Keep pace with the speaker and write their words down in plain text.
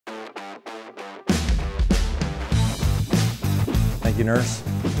Thank you, nurse.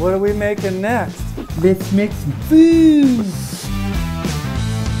 What are we making next? Let's make some food.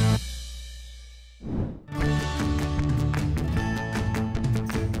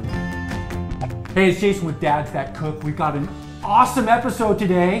 Hey, it's Jason with Dad's That Cook. We've got an awesome episode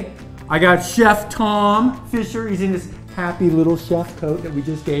today. I got Chef Tom Fischer. He's in his happy little chef coat that we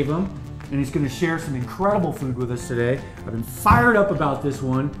just gave him. And he's gonna share some incredible food with us today. I've been fired up about this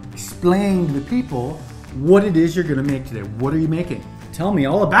one. Explain to the people what it is you're gonna make today. What are you making? Tell me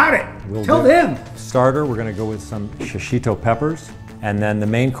all about it. Tell them. Starter, we're gonna go with some shishito peppers. And then the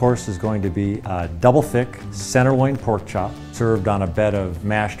main course is going to be a double thick tenderloin pork chop served on a bed of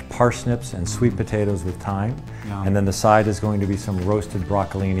mashed parsnips and sweet potatoes with thyme. Yum. And then the side is going to be some roasted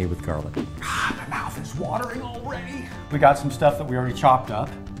broccolini with garlic. Ah, my mouth is watering already. We got some stuff that we already chopped up.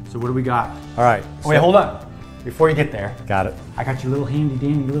 So what do we got? All right. Oh, wait, hold on. Before you get there. Got it. I got your little handy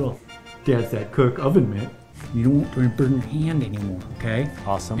dandy little Dad's That Cook oven mitt. You don't want to burn your hand anymore, okay?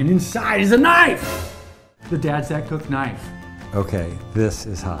 Awesome. And inside is a knife. The Dad's That Cook knife. Okay, this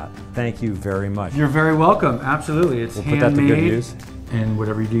is hot. Thank you very much. You're very welcome. Absolutely. It's we'll handmade. put that to good use. And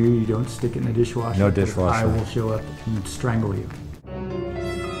whatever you do, you don't stick it in the dishwasher. No dishwasher. I will show up and strangle you.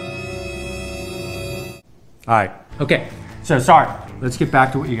 All right. Okay. So sorry. Let's get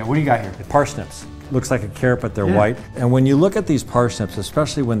back to what you got. What do you got here? The parsnips. Looks like a carrot, but they're white. And when you look at these parsnips,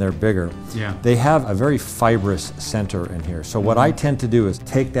 especially when they're bigger, they have a very fibrous center in here. So what I tend to do is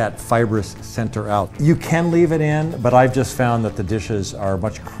take that fibrous center out. You can leave it in, but I've just found that the dishes are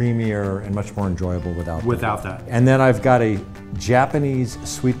much creamier and much more enjoyable without that. And then I've got a Japanese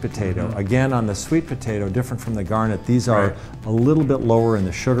sweet potato. Again, on the sweet potato, different from the garnet, these are a little bit lower in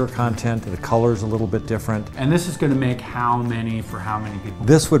the sugar content. The color's a little bit different. And this is going to make how many for how many people?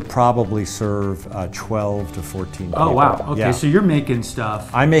 This would probably serve 12 to 14 people. Oh, wow. Okay, so you're making stuff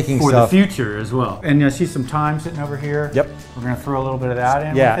I'm making for stuff the future as well. And I see some thyme sitting over here. Yep. We're going to throw a little bit of that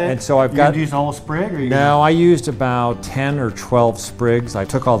in with it. And so I've got... got... You use a whole sprig? Or No, I used about 10 or 12 sprigs. I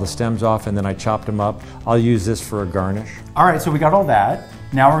took all the stems off and then I chopped them up. I'll use this for a garnish. All right, so we got all that.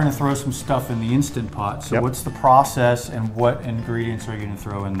 Now we're going to throw some stuff in the Instant Pot. So what's the process and what ingredients are you going to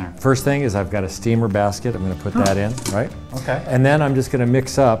throw in there? First thing is I've got a steamer basket. I'm going to put that in, right? Okay. And then I'm just going to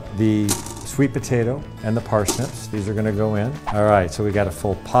mix up the sweet potato and the parsnips. These are going to go in. All right, so we got a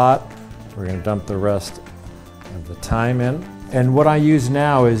full pot. We're going to dump the rest of the thyme in. And what I use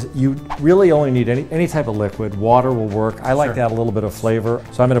now is you really only need any type of liquid. Water will work. I like to add a little bit of flavor.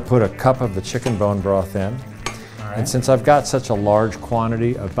 So I'm going to put a cup of the chicken bone broth in. And since I've got such a large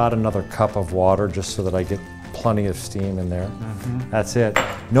quantity, about another cup of water just so that I get plenty of steam in there. That's it.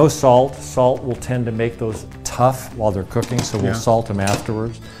 No salt. Salt will tend to make those tough while they're cooking, so we'll salt them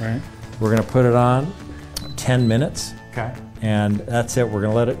afterwards. We're going to put it on 10 minutes. Okay. And that's it. We're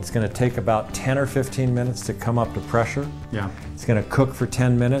going to let it, it's going to take about 10 or 15 minutes to come up to pressure. It's going to cook for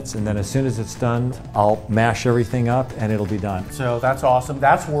 10 minutes, and then as soon as it's done, I'll mash everything up and it'll be done. So that's awesome.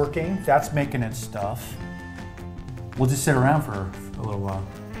 That's working. That's making its stuff. We'll just sit around for a little while.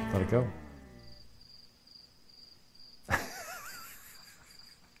 Let it go.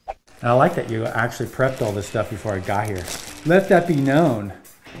 I like that you actually prepped all this stuff before I got here. Let that be known,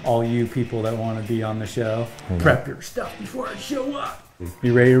 all you people that want to be on the show. Prep your stuff before I show up.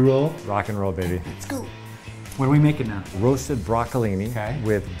 You ready to roll? Rock and roll, baby. Let's go. What are we making now? Roasted broccolini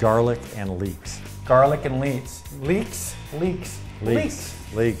with garlic and leeks. Garlic and leeks. Leeks? Leeks. Leeks.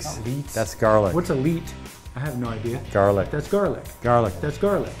 Leeks. Not leeks. That's garlic. What's a leek? I have no idea. Garlic. That's garlic. Garlic. That's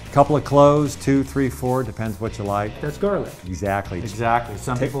garlic. Couple of cloves, 2, 3, 4, depends what you like. That's garlic. Exactly. Exactly.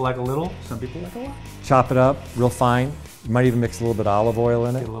 Some people like a little, some people like a lot. Chop it up real fine. You might even mix a little bit of olive oil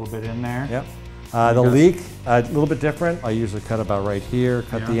in it. Get a little bit in there. Yep. The leek, a little bit different. I usually cut about right here,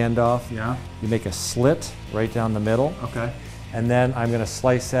 cut the end off. Yeah. You make a slit right down the middle. Okay. And then I'm going to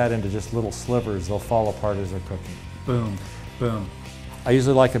slice that into just little slivers. They'll fall apart as they're cooking. Boom, boom. I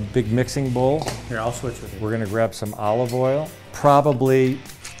usually like a big mixing bowl. Here, I'll switch with you. We're going to grab some olive oil, probably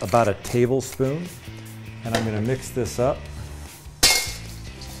about a tablespoon, and I'm going to mix this up.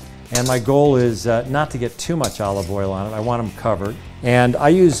 And my goal is not to get too much olive oil on it. I want them covered. And I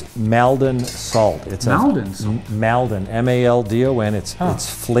use Maldon salt. It's Maldon salt? Maldon, M-A-L-D-O-N. It's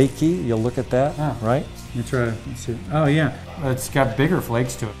flaky. You'll look at that, right? You try to, let's see. Oh yeah, it's got bigger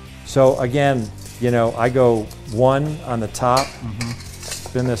flakes to it. So again, you know, I go one on the top,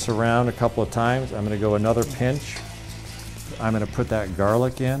 spin this around a couple of times. I'm going to go another pinch. I'm going to put that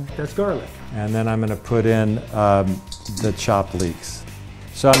garlic in. That's garlic. And then I'm going to put in the chopped leeks.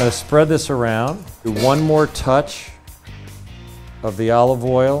 So I'm going to spread this around. Do one more touch of the olive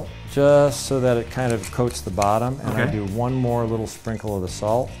oil just so that it kind of coats the bottom. And I do one more little sprinkle of the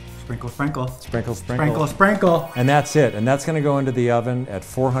salt. Sprinkle, sprinkle. Sprinkle, sprinkle. Sprinkle, sprinkle. And that's it. And that's going to go into the oven at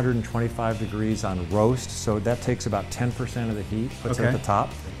 425 degrees on roast. So that takes about 10% of the heat, puts it at the top.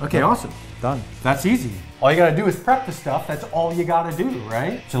 Okay, awesome. Done. That's easy. All you gotta do is prep the stuff. That's all you gotta do,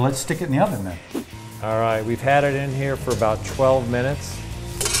 right? So let's stick it in the oven then. All right, we've had it in here for about 12 minutes.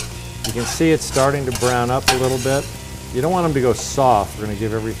 You can see it's starting to brown up a little bit. You don't want them to go soft. We're gonna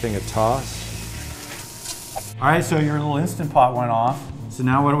give everything a toss. All right, so your little Instant Pot went off. So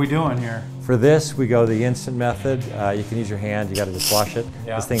now what are we doing here? For this, we go the instant method. You can use your hand. You gotta just wash it.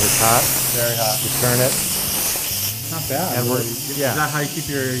 Yeah. This thing is hot. Very hot. You turn it. Not bad. And we're, Is that how you keep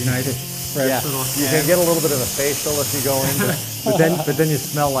your nice fresh little You can get a little bit of a facial if you go in, but then you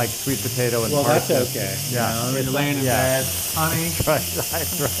smell like sweet potato and parsnip. That's okay. Yeah. You know, you're laying in bed, honey. That's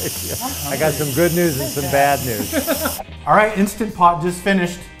right. Yeah. I got some good news and some bad news. All right, Instant Pot just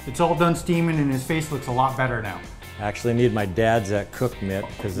finished. It's all done steaming and his face looks a lot better now. I actually need my DADS@cook mitt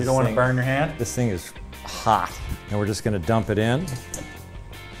because You don't want to burn your hand? This thing is hot. And we're just going to dump it in.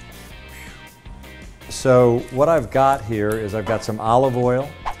 So what I've got here is I've got some olive oil,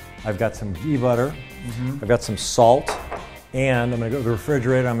 I've got some ghee butter, I've got some salt, and I'm going to go to the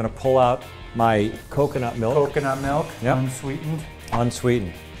refrigerator. I'm going to pull out my coconut milk. Coconut milk, Yep. unsweetened.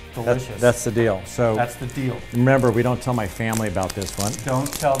 Unsweetened. Delicious. That's the deal. So That's the deal. remember, we don't tell my family about this one.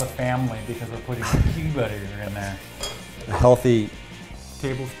 Don't tell the family because we're putting ghee butter in there. A healthy,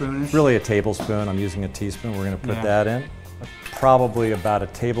 Tablespoonish. really a tablespoon. I'm using a teaspoon. We're going to put that in. Probably about a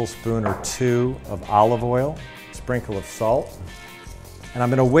tablespoon or two of olive oil, sprinkle of salt. And I'm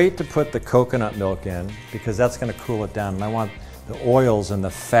going to wait to put the coconut milk in because that's going to cool it down. And I want the oils and the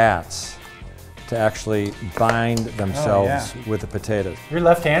fats to actually bind themselves with the potatoes. You're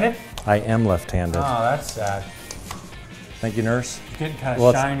left-handed? I am left-handed. Oh, that's sad. Thank you, nurse. It's getting kind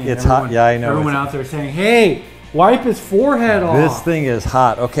of shiny. It's hot. Yeah, I know. Everyone out there saying, hey, wipe his forehead off. This thing is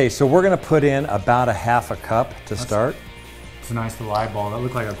hot. Okay, so we're going to put in about a half a cup to start. It's a nice little eyeball. That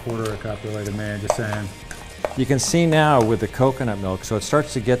looked like a quarter of a cup really to me, just saying. You can see now with the coconut milk, so it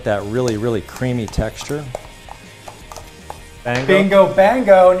starts to get that really, really creamy texture. Bango. Bingo,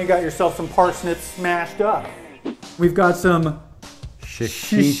 bango, and you got yourself some parsnips smashed up. We've got some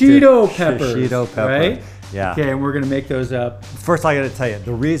shishito peppers. Shishito pepper. Right? Yeah. Okay, and we're gonna make those up. First, I got to tell you,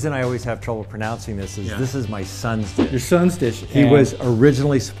 the reason I always have trouble pronouncing this is this is my son's dish. Your son's dish. He was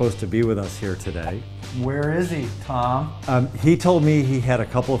originally supposed to be with us here today. Where is he, Tom? He told me he had a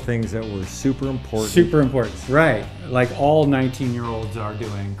couple of things that were super important. Super important. Right. Like all 19-year-olds are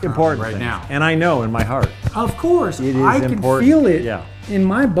doing Important right things. now. And I know in my heart. Of course. It is I can important. feel it Yeah. in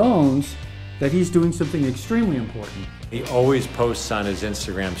my bones that he's doing something extremely important. He always posts on his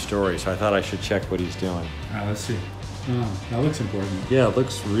Instagram story, so I thought I should check what he's doing. All right, let's see. Oh, that looks important. Yeah, it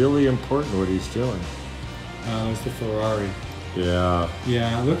looks really important what he's doing. It's the Ferrari. Yeah.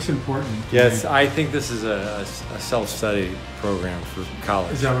 Yeah, it looks important. Yes, I think this is a self-study program for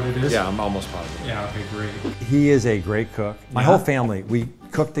college. Is that what it is? Yeah, I'm almost positive. Yeah, okay, great. He is a great cook. My whole family, we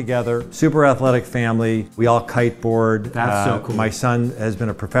cook together. Super athletic family. We all kiteboard. That's so cool. My son has been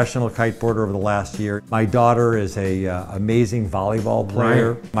a professional kiteboarder over the last year. My daughter is a amazing volleyball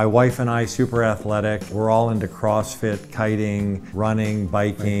player. Right. My wife and I, super athletic. We're all into CrossFit, kiting, running,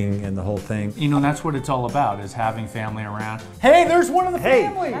 biking, and the whole thing. You know, that's what it's all about, is having family around. Hey, there's one of the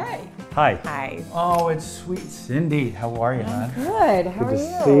family. Hi. Hi. Hi. Oh, it's sweet Cindy. How are you, hon? Good. How are you?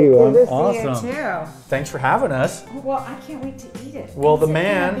 to see you. Good to Awesome. see you too. Thanks for having us. Well, I can't wait to eat it. Well, the It's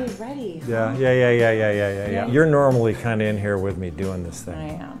man- gonna be ready. Yeah. You're normally kind of in here with me doing this thing.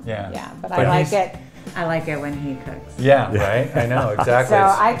 I am. Yeah. Yeah, but But I like he's- it. I like it when he cooks. Yeah, right? I know, exactly. So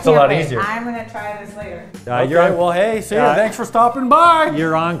I It's can't a lot wait. easier. I'm gonna try this later. Okay, You're on, well, hey, see ya. Yeah. Thanks for stopping by.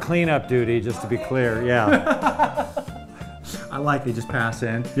 you're on cleanup duty, just to be clear. Yeah. I like they just pass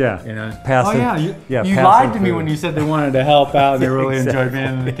in. Yeah. You know. Pass oh in- yeah, you pass lied in to me food. when you said they wanted to help out and they really Exactly. enjoyed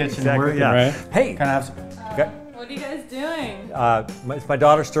being in the kitchen and working, yeah. right? Hey. Kind of have some, What are you guys doing? It's my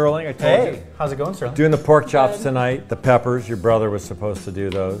daughter Sterling. I told you. hey, how's it going, Sterling? Doing the pork chops tonight. The peppers. Your brother was supposed to do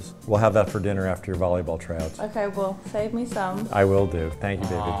those. We'll have that for dinner after your volleyball tryouts. Okay, well, save me some. I will do. Thank you,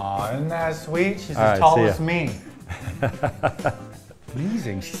 baby. Aw, isn't that sweet? She's All as right, tall see ya. as me.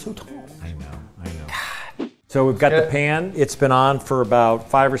 Amazing, she's so tall. I know. So we've got the Good. pan. It's been on for about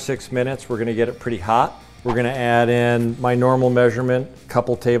 5 or 6 minutes. We're going to get it pretty hot. We're going to add in my normal measurement,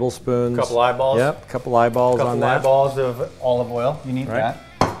 couple tablespoons. Couple eyeballs. Yep, couple eyeballs on Couple that. eyeballs of olive oil. You need Right.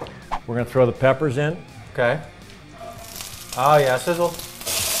 that. We're going to throw the peppers in. Okay. Oh yeah, sizzle.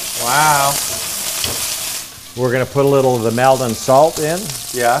 Wow. We're going to put a little of the Maldon salt in.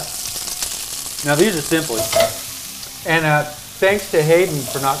 Yeah. Now these are simple. And thanks to Hayden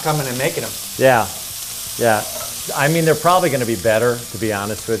for not coming and making them. Yeah. I mean, they're probably going to be better, to be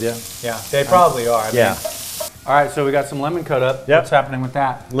honest with you. Yeah, they probably are. I Yeah. mean. All right, so we got some lemon cut up. Yep. What's happening with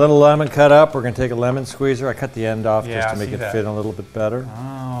that? Little lemon cut up. We're going to take a lemon squeezer. I cut the end off Yeah, just I to make see it that. fit a little bit better.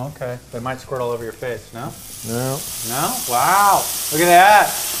 Oh, okay. They might squirt all over your face, no? No. No? Wow. Look at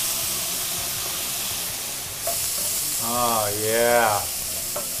that. Oh, yeah.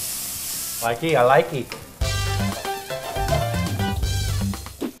 Likey, I likey.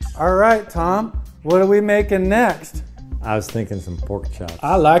 All right, Tom. What are we making next? I was thinking some pork chops.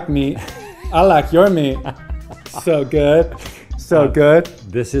 I like meat. I like your meat. So good. So good.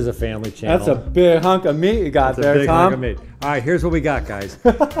 This is a family channel. That's a big hunk of meat you got That's there, a big Tom. hunk of meat. All right, here's what we got, guys.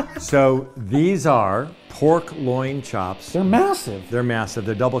 So these are pork loin chops. They're massive. They're massive.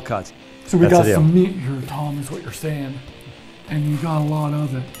 They're double cuts. So we That's got the deal. some meat here, Tom, is what you're saying. And you got a lot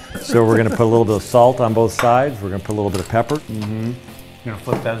of it. So we're going to put a little bit of salt on both sides. We're going to put a little bit of pepper. You're gonna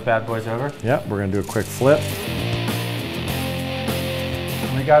flip those bad boys over? Yep, we're going to do a quick flip.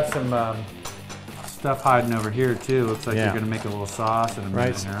 We got some stuff hiding over here too. Looks like Yeah. you're gonna make a little sauce in a minute.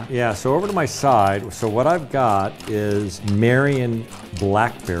 Right. Huh? Yeah, so over to my side. So what I've got is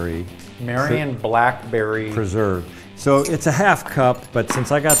marionberry-blackberry Blackberry. preserve. So it's a half cup, but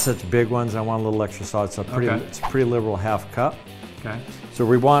since I got such big ones, I want a little extra salt. It's a pretty, Okay. it's a pretty liberal half cup. Okay. So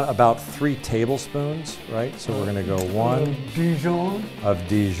we want about 3 tablespoons, right? So we're gonna go 1 Dijon. of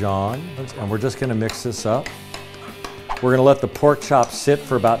Dijon, and we're just gonna mix this up. We're gonna let the pork chops sit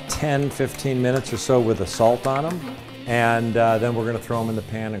for about 10-15 minutes or so with the salt on them, and then we're gonna throw them in the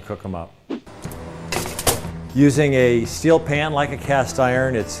pan and cook them up. Using a steel pan like a cast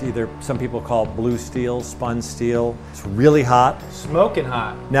iron, it's either, some people call it blue steel, spun steel. It's really hot. Smoking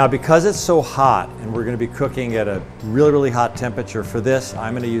hot. Now, because it's so hot and we're gonna be cooking at a really, really hot temperature for this,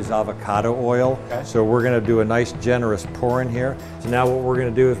 I'm gonna use avocado oil. Okay. So we're gonna do a nice generous pour in here. So now what we're gonna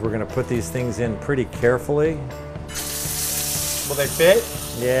do is we're gonna put these things in pretty carefully. Will they fit?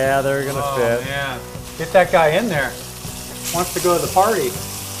 Yeah, they're gonna fit. Man. Get that guy in there. Wants to go to the party.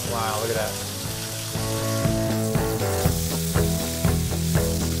 Wow, look at that.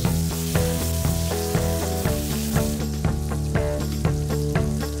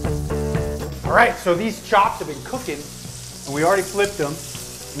 All right, so these chops have been cooking, and we already flipped them.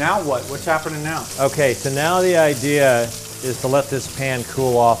 Now what? What's happening now? Okay, so now the idea is to let this pan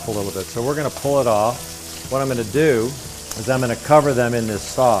cool off a little bit. So we're gonna pull it off. What I'm gonna do is I'm gonna cover them in this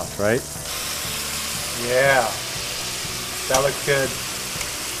sauce, right? Yeah, that looks good.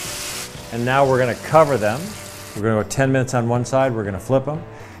 And now we're gonna cover them. We're gonna go 10 minutes on one side, we're gonna flip them.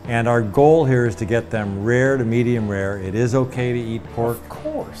 And our goal here is to get them rare to medium rare. It is okay to eat pork Of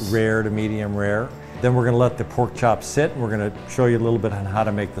course. rare to medium rare. Then we're gonna let the pork chops sit, and we're gonna show you a little bit on how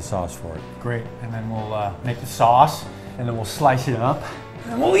to make the sauce for it. Great, and then we'll make the sauce, and then we'll slice it up,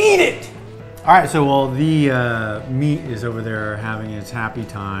 and we'll eat it. All right, so while the meat is over there having its happy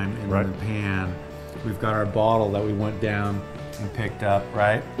time in Right. the pan, we've got our bottle that we went down and picked up,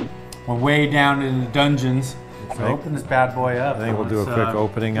 right? We're way down in the dungeons. So Right. open this bad boy up. I think we'll do a Let's, quick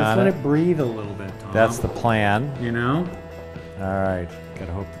opening let's on let it. it breathe a little bit, Tom. That's the plan. You know? All right,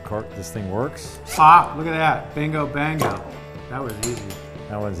 gotta hope this thing works. Ah, look at that. Bingo, bango. That was easy.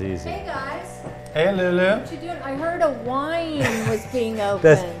 That one's easy. Hey guys, Hey, Lulu. what you doing? I heard a wine was being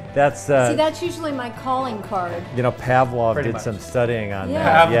opened. That's See, that's usually my calling card. you know, Pavlov Pretty did much. some studying on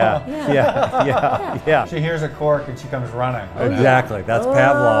Yeah. that. Pavlov. Yeah. She hears a cork and she comes running. Exactly. That's Oh,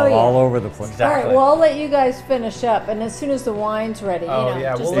 Pavlov yeah. all over the place. All Exactly. right, well, I'll let you guys finish up, and as soon as the wine's ready, Oh, you know, yeah,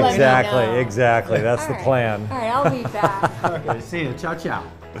 just we'll let let me know. Exactly. That's All the right. plan. All right, I'll be back. Okay, see you. Ciao, ciao.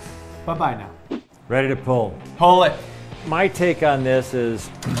 Bye-bye now. Ready to pull. Pull it. My take on this is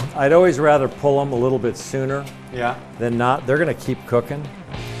I'd always rather pull them a little bit sooner Yeah. than not. They're gonna keep cooking.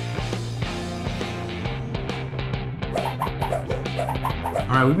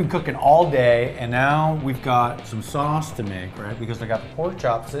 All right, we've been cooking all day, and now we've got some sauce to make, right? Because I got the pork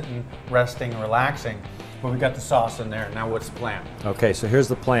chops sitting, resting, relaxing, but we got the sauce in there. Now what's the plan? Okay, so here's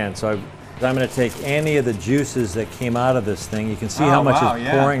the plan. So I'm gonna take any of the juices that came out of this thing. You can see how Oh, much wow, is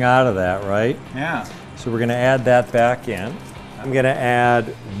yeah. pouring out of that, right? Yeah. So we're gonna add that back in. I'm gonna add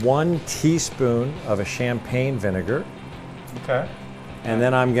 1 teaspoon of a champagne vinegar, Okay. and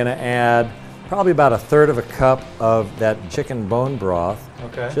then I'm gonna add probably about 1/3 of a cup of that chicken bone broth,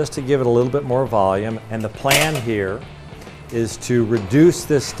 Okay. just to give it a little bit more volume. And the plan here is to reduce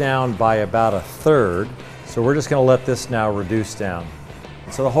this down by about 1/3. So we're just gonna let this now reduce down.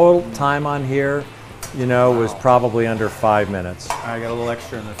 So the whole time on here, you know, was probably under 5 minutes. All right, I got a little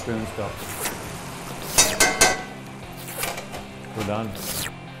extra in the spoon still. We're done.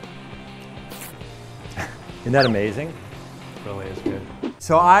 Isn't that amazing? Really is good.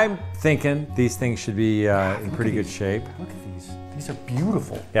 So I'm thinking these things should be in pretty good shape. Look at these. These are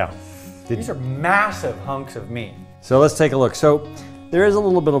beautiful. Yeah. These are massive hunks of meat. So let's take a look. So there is a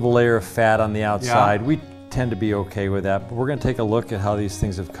little bit of a layer of fat on the outside. Yeah. We tend to be okay with that, but we're going to take a look at how these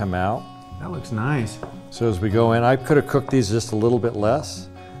things have come out. That looks nice. So as we go in, I could have cooked these just a little bit less.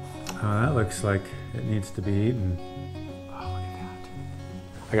 That looks like it needs to be eaten. Oh, look at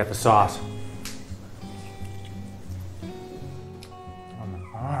that. I got the sauce.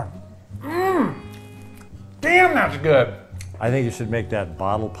 Damn, that's good. I think you should make that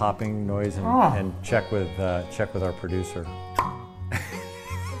bottle popping noise and check with our producer.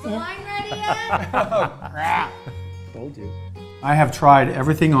 Is the wine ready yet? Told you. I have tried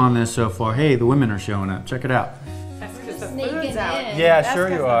everything on this so far. Hey, the women are showing up. Check it out. That's because the Sneaking food's out. in. Yeah, That's sure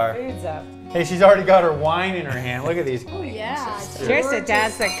 'cause you the are. food's up. Hey, she's already got her wine in her hand. Look at these. Oh yeah. Cheers to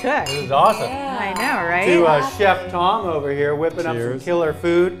Dad's That Cook. This is awesome. I know, right? To Chef Tom over here whipping up some Cheers. killer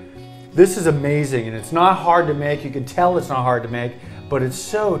food. This is amazing, and it's not hard to make. You can tell it's not hard to make, but it's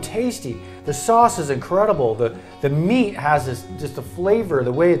so tasty. The sauce is incredible. The meat has this just a flavor,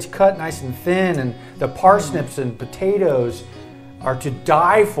 the way it's cut nice and thin, and the parsnips and potatoes are to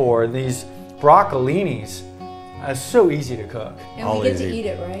die for. These broccolinis are so easy to cook. And All we get to easy. eat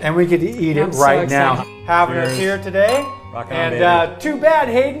it, right? And we get to eat it I'm so right now. excited. Having us Cheers. here today. Rockin' on, And too bad,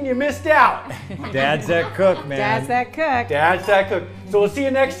 Hayden, you missed out. Dad's That Cook, man. Dad's That Cook. Dad's That Cook. So we'll see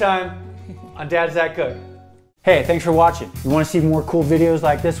you next time on Dad's That Cook. Hey, thanks for watching. You want to see more cool videos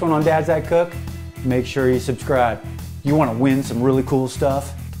like this one on Dad's That Cook? Make sure you subscribe. You want to win some really cool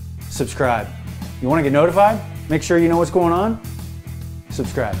stuff? Subscribe. You want to get notified? Make sure you know what's going on?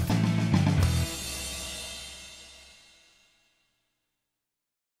 Subscribe.